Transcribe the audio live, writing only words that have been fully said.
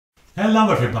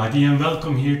Hello everybody and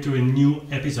welcome here to a new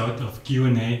episode of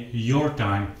Q&A Your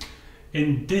Time.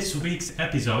 In this week's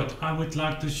episode I would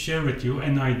like to share with you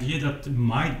an idea that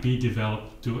might be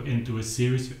developed into a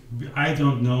series. I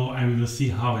don't know, and we will see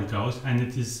how it goes, and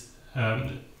it is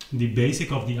the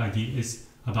basic of the idea is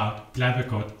about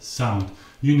Clavichord sound.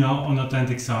 You know, on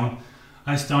Authentic Sound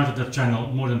I started that channel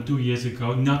more than 2 years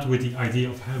ago, not with the idea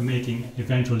of making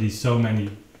eventually so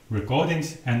many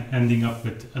recordings and ending up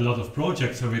with a lot of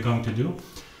projects that we're going to do,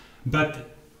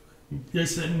 but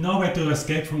there's no way to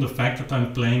escape from the fact that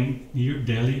I'm playing here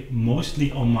daily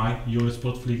mostly on my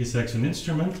J.S.Bach section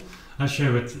instrument. I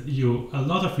share with you a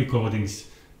lot of recordings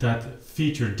that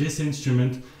feature this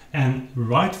instrument, and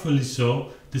rightfully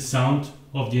so, the sound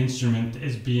of the instrument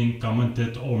is being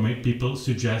commented, or people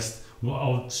suggest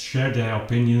or share their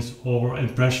opinions or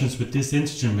impressions with this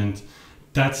instrument.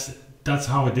 That's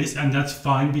how it is, and that's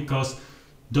fine, because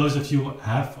those of you who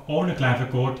have owned a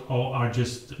clavichord or are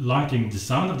just liking the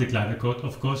sound of the clavichord,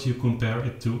 of course you compare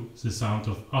it to the sound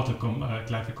of other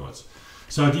clavichords.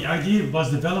 So the idea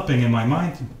was developing in my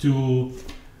mind to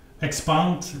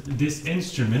expand this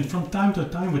instrument from time to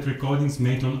time with recordings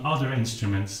made on other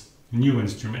instruments, new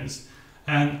instruments.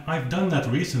 And I've done that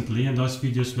recently, and those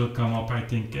videos will come up. I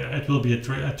think it will be a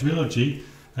trilogy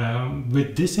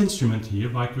with this instrument here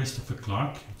by Christopher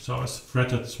Clark. So a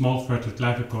small fretted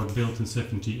clavichord built in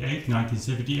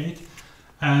 1978.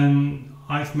 And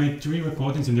I've made 3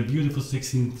 recordings in the beautiful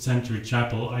 16th century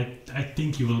chapel. I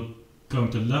think you will going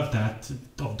to love that,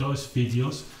 of those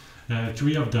videos.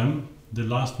 3 of them. The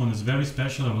last one is very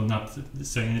special. I will not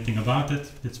say anything about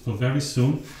it. It's for very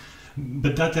soon.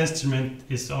 But that instrument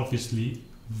is obviously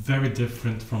very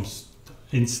different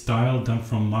in style than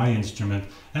from my instrument.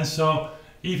 And so,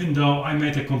 even though I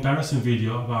made a comparison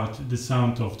video about the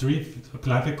sound of 3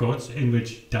 clavichords in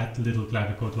which that little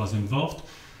clavichord was involved,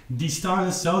 the style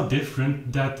is so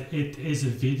different that it is a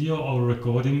video or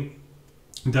recording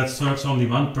that serves only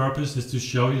one purpose, is to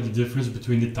show you the difference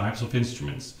between the types of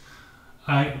instruments.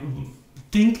 I'm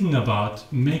thinking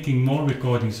about making more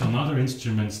recordings on other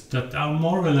instruments that are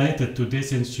more related to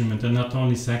this instrument, and not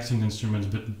only section instruments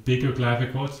but bigger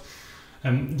clavichords.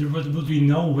 There would be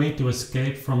no way to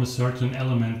escape from a certain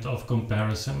element of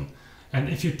comparison. And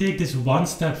if you take this one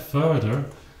step further,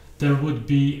 there would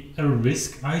be a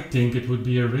risk, I think it would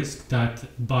be a risk, that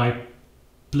by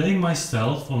playing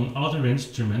myself on other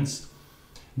instruments,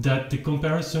 that the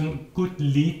comparison could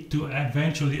lead to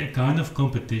eventually a kind of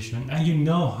competition. And you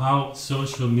know how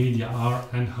social media are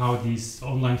and how these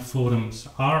online forums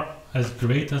are, as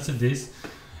great as it is.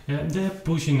 They're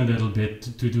pushing a little bit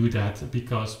to do that,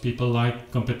 because people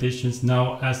like competitions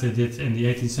now as they did in the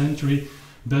 18th century,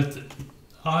 but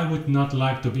I would not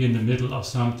like to be in the middle of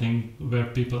something where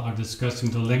people are discussing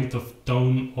the length of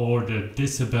tone or the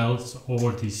decibels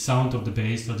or the sound of the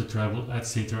bass or the treble,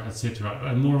 etc, etc.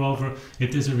 And moreover,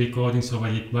 it is a recording, so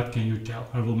what can you tell?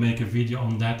 I will make a video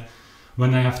on that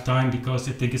when I have time, because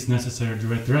I think it's necessary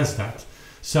to address that.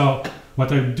 So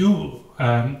what I do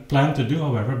plan to do,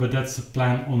 however, but that's a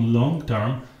plan on long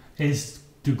term, is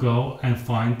to go and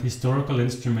find historical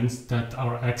instruments that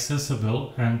are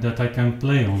accessible and that I can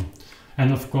play on.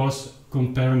 And of course,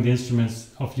 comparing the instruments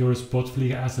of J.S.Bach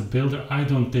as a builder, I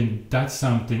don't think that's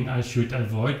something I should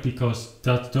avoid, because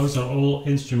those are all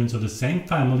instruments of the same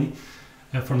family,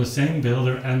 from the same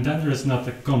builder, and then there is not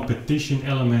a competition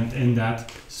element in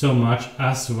that so much,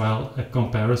 as well a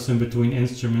comparison between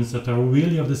instruments that are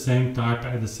really of the same type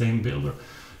and the same builder.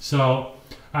 So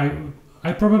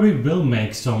I probably will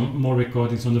make some more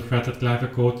recordings on the fretted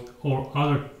clavichord or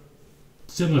other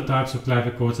similar types of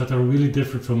clavichords that are really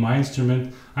different from my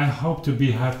instrument. I hope to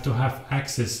have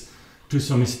access to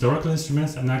some historical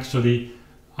instruments, and actually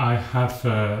I have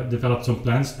developed some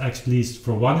plans, at least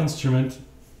for one instrument.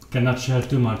 Cannot share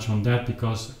too much on that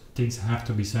because things have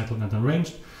to be settled and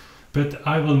arranged, but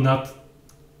I will not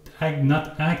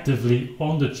actively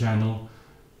on the channel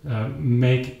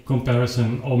make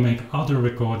comparison or make other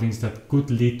recordings that could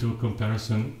lead to a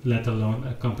comparison, let alone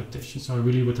a competition. So I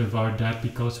really would avoid that,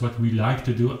 because what we like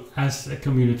to do as a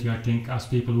community, I think, as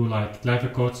people who like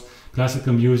clavichords,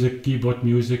 classical music, keyboard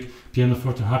music,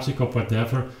 pianoforte, harpsichord,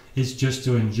 whatever, is just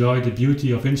to enjoy the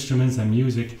beauty of instruments and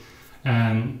music.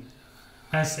 And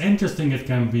as interesting it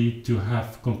can be to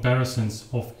have comparisons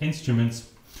of instruments,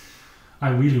 I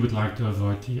really would like to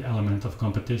avoid the element of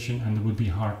competition, and it would be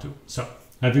hard to. So,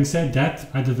 having said that,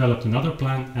 I developed another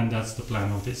plan, and that's the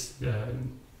plan of this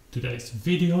today's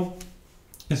video,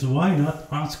 is why not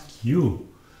ask you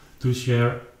to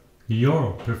share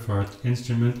your preferred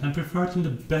instrument, and preferred in the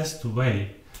best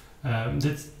way.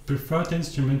 That preferred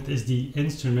instrument is the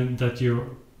instrument that you're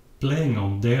playing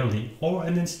on daily, or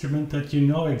an instrument that you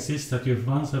know exists, that you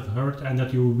once have heard and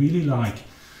that you really like.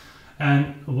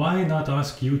 And why not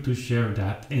ask you to share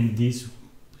that in these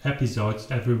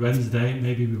episodes every Wednesday?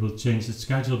 Maybe we will change the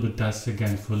schedule, but that's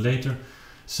again for later.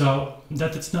 So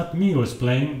that it's not me who's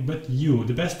playing, but you.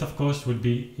 The best, of course, would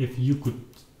be if you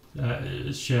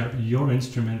could share your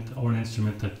instrument or an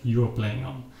instrument that you're playing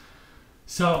on.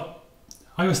 So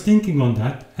I was thinking on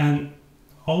that, and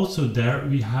also there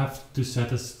we have to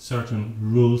set a certain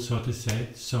rule, so to say.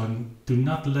 So do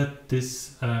not let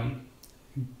this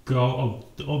go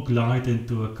or glide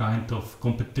into a kind of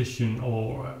competition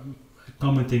or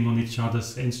commenting on each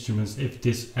other's instruments if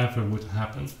this ever would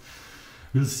happen.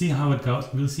 We'll see how it goes.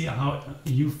 We'll see how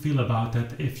you feel about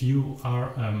that, if you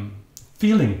are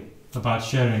feeling about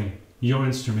sharing your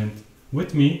instrument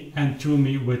with me and through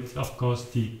me with, of course,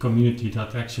 the community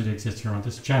that actually exists here on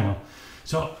this channel.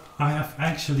 So I have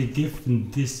actually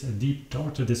given this a deep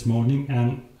thought this morning,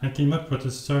 and I came up with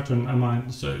a certain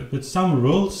amount, so with some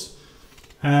rules,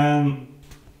 and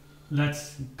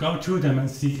let's go through them and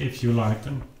see if you like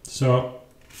them. So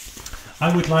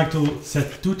I would like to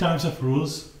set two types of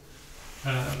rules.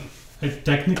 A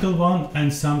technical one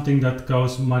and something that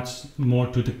goes much more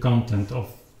to the content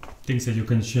of things that you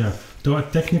can share. To a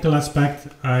technical aspect,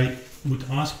 I would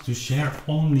ask to share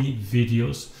only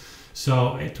videos.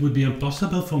 So it would be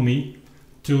impossible for me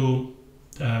to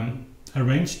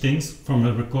arrange things from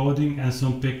a recording and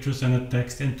some pictures and a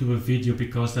text into a video,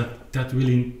 because that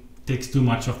really takes too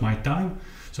much of my time.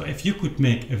 So if you could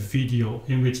make a video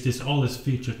in which this all is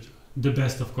featured, the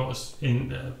best, of course,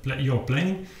 in your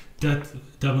playing, that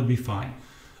would be fine.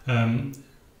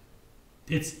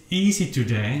 It's easy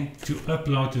today to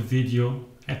upload a video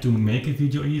and to make a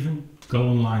video even. Go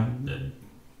online,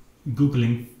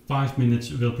 Googling 5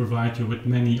 minutes will provide you with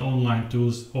many online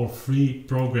tools or free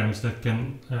programs that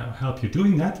can help you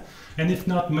doing that. And if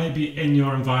not, maybe in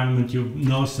your environment you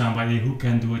know somebody who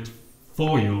can do it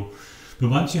for you. But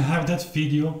once you have that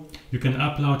video, you can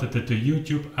upload it to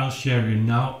YouTube. I'll share you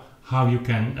now how you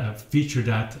can feature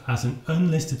that as an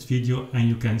unlisted video, and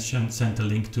you can send a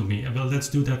link to me. Well, let's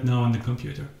do that now on the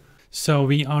computer. So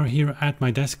we are here at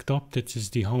my desktop. This is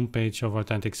the homepage of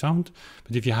Authentic Sound.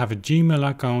 But if you have a Gmail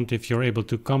account, if you're able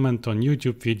to comment on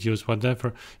YouTube videos,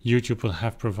 whatever, YouTube will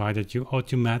have provided you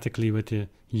automatically with the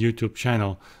YouTube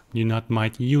channel. You not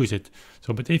might use it.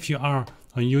 So, but if you are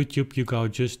on YouTube, you go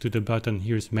just to the button,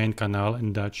 here's main kanaal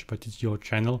in Dutch, but it's your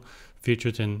channel,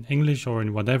 featured in English or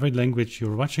in whatever language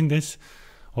you're watching this,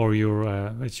 or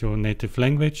it's your native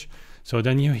language. So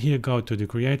then you here go to the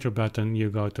creator button,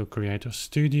 you go to Creator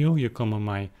Studio, you come on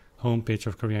my homepage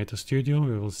of Creator Studio,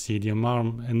 you will see the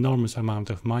enormous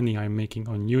amount of money I'm making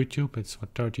on YouTube. It's for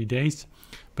 30 days,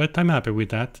 but I'm happy with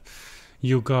that.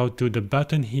 You go to the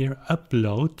button here,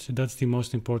 Upload, that's the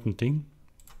most important thing.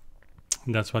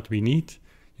 That's what we need.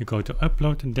 You go to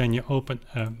Upload, and then you open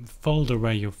a folder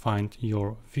where you find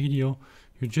your video.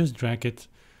 You just drag it,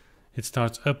 it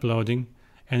starts uploading,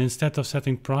 and instead of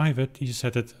setting private, you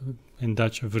set it in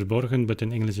Dutch verborgen, but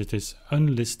in English it is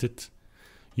unlisted.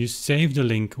 You save the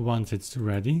link once it's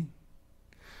ready,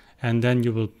 and then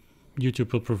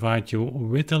YouTube will provide you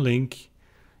with a link.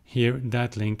 Here,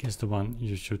 that link is the one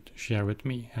you should share with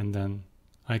me, and then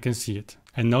I can see it,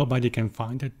 and nobody can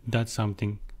find it. That's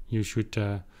something you should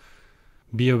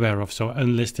be aware of. So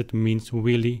unlisted means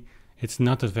really it's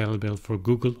not available for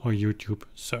Google or YouTube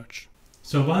search.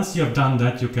 So once you have done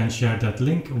that, you can share that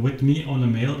link with me on a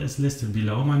mail. It's listed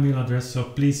below, my mail address, so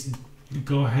please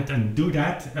go ahead and do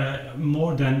that.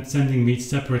 More than sending me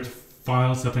separate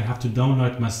files that I have to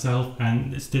download myself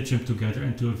and stitch them together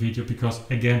into a video, because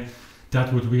again,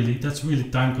 that's really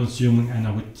time consuming, and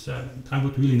I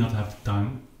would really not have the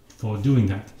time for doing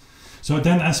that. So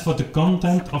then, as for the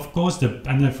content, of course, and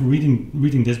I'm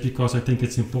reading this because I think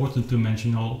it's important to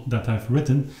mention all that I've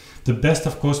written. The best,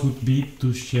 of course, would be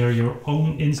to share your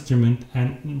own instrument,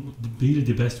 and really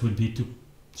the best would be to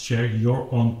share your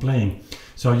own playing.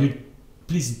 So you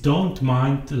please don't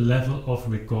mind the level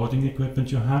of recording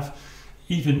equipment you have.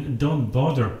 Even don't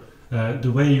bother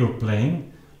the way you're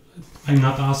playing. I'm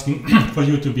not asking for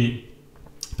you to be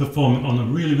performing on a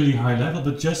really high level,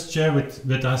 but just share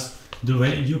with us the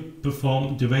way you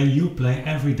perform, the way you play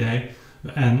every day,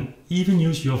 and even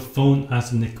use your phone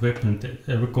as an equipment,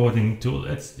 a recording tool.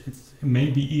 It's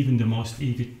maybe even the most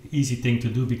easy thing to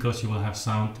do, because you will have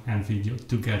sound and video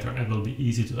together. It will be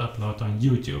easy to upload on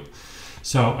YouTube.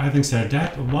 So having said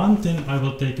that, one thing I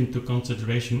will take into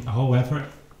consideration, however,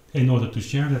 in order to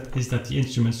share that, is that the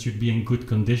instruments should be in good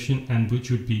condition and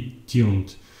should be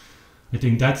tuned. I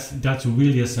think that's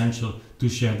really essential to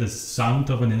share the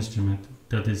sound of an instrument.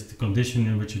 that is the condition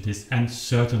in which it is, and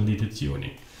certainly the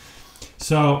tuning.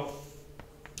 So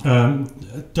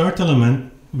third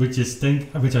element, which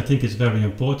I think is very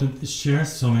important, is share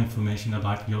some information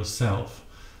about yourself.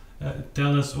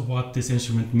 Tell us what this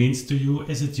instrument means to you.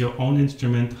 Is it your own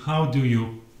instrument? How do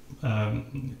you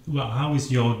how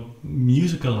is your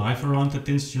musical life around that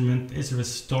instrument? Is there a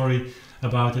story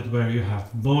about it, where you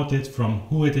have bought it, from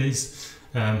who it is,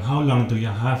 how long do you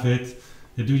have it,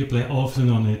 do you play often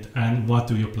on it, and what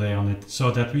do you play on it,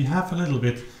 so that we have a little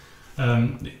bit,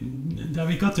 that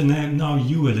we got to know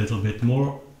you a little bit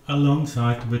more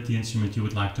alongside with the instrument you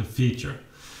would like to feature.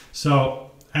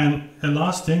 So, and a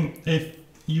last thing, if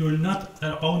you're not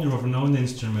an owner of an own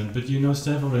instrument, but you know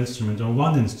several instruments or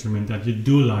one instrument that you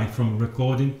do like from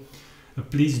recording,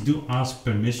 please do ask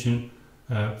permission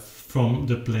from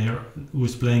the player who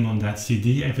is playing on that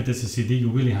CD. If it is a CD, you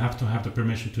really have to have the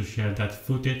permission to share that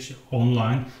footage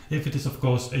online. If it is, of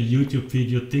course, a YouTube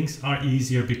video, things are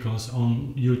easier because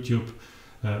on YouTube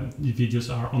the videos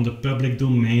are on the public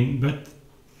domain. But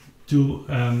to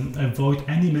avoid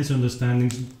any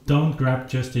misunderstandings, don't grab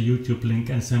just a YouTube link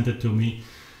and send it to me.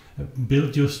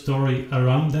 Build your story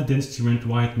around that instrument,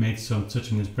 why it made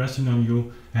such an impression on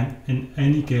you, and in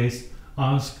any case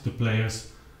ask the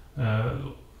players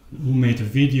who made the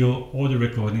video or the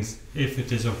recordings if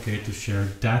it is okay to share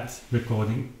that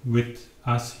recording with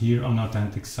us here on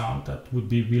Authentic Sound. That would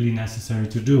be really necessary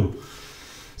to do.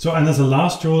 So, and as a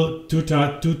last rule, the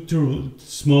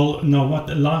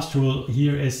last rule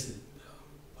here is,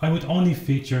 I would only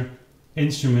feature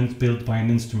instruments built by an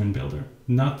instrument builder,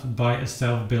 not by a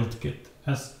self-built kit.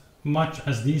 As much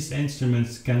as these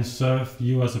instruments can serve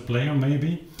you as a player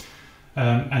maybe,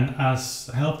 and as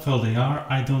helpful they are,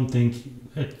 I don't think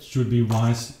it should be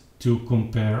wise to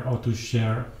compare or to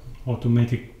share or to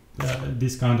make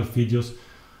this kind of videos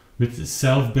with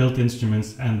self-built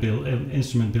instruments and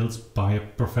instrument builds by a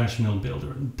professional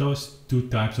builder. Those two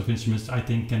types of instruments, I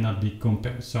think, cannot be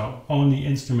compared. So only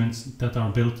instruments that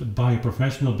are built by a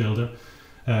professional builder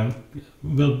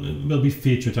will be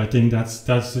featured. I think that's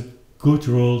a good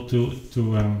rule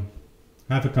to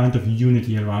have a kind of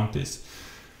unity around this.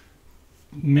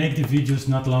 Make the videos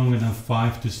not longer than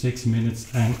 5 to 6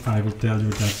 minutes, and I will tell you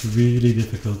that's really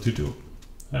difficult to do.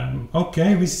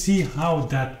 Okay, we see how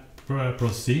that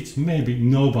proceeds. Maybe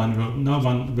no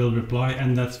one will reply,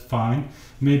 and that's fine.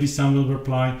 Maybe some will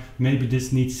reply. Maybe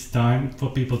this needs time for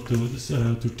people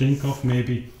to think of.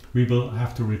 Maybe we will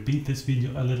have to repeat this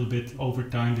video a little bit over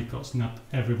time, because not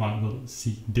everyone will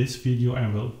see this video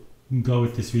and will go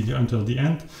with this video until the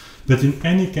end. But in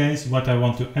any case, what I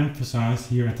want to emphasize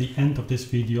here at the end of this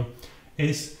video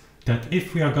is that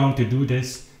if we are going to do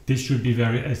this, this should be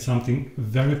something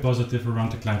very positive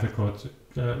around the Clavichord,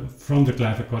 from the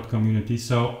Clavichord community.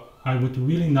 So I would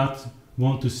really not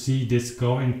want to see this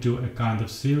go into a kind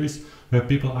of series where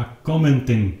people are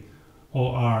commenting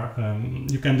or are,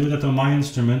 you can do that on my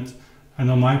instrument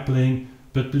and on my playing,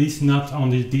 but please not on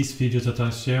these videos that I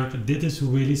shared. This is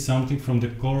really something from the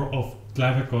core of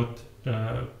Clavichord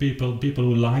people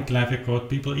who like Clavichord,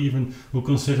 people even who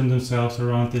consider themselves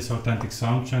around this Authentic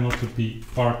Sound channel to be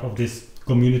part of this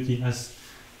community, as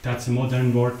that's a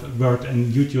modern word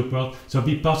in YouTube world. So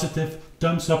be positive,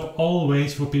 thumbs up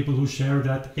always for people who share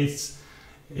that.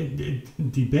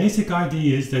 The basic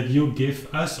idea is that you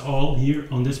give us all here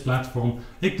on this platform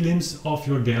a glimpse of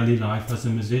your daily life as a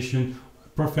musician,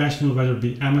 professional, whether it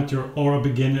be amateur or a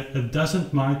beginner, it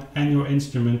doesn't mind, and your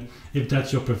instrument, if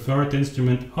that's your preferred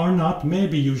instrument or not.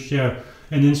 Maybe you share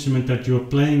an instrument that you're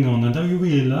playing on and that you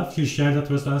really love, you share that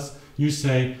with us. You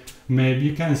say, maybe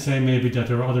you can say maybe that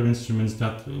there are other instruments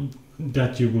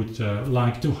that you would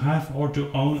like to have or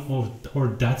to own, or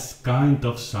that kind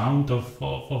of sound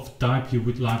of type you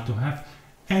would like to have.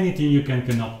 Anything you can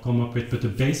come up with, but the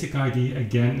basic idea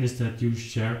again is that you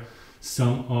share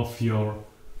some of your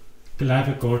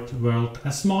Clavichord world,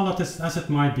 as small as it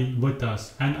might be, with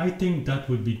us. And I think that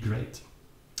would be great,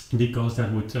 because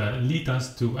that would lead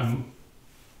us to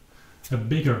a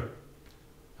bigger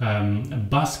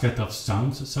basket of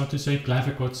sounds, so to say,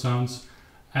 Clavichord sounds,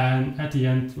 and at the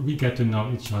end we get to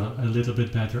know each other a little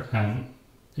bit better. And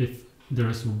if there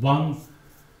is one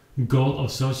goal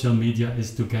of social media,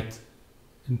 is to get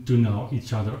to know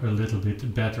each other a little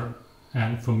bit better.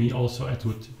 And for me also, it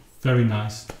would be very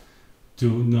nice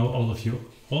to know all of you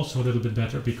also a little bit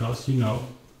better, because you know,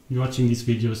 you're watching these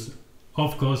videos,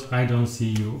 of course I don't see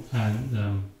you,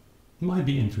 and it might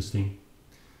be interesting.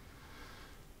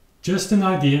 Just an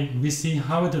idea, we see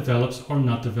how it develops or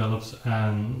not develops,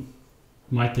 and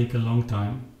might take a long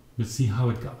time. We'll see how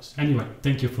it goes. Anyway,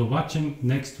 thank you for watching.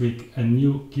 Next week a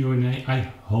new Q&A,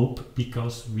 I hope,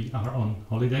 because we are on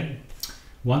holiday.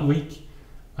 1 week.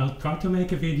 I'll try to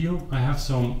make a video. I have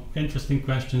some interesting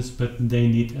questions, but they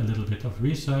need a little bit of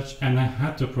research, and I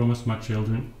had to promise my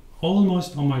children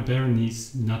almost on my bare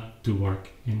knees not to work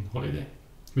in holiday,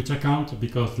 which I can't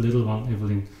because little one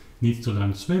Evelyn needs to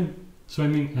learn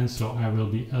swimming, and so I will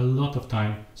be a lot of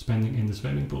time spending in the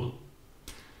swimming pool.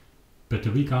 But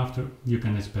the week after you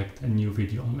can expect a new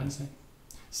video on Wednesday.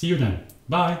 See you then.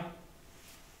 Bye!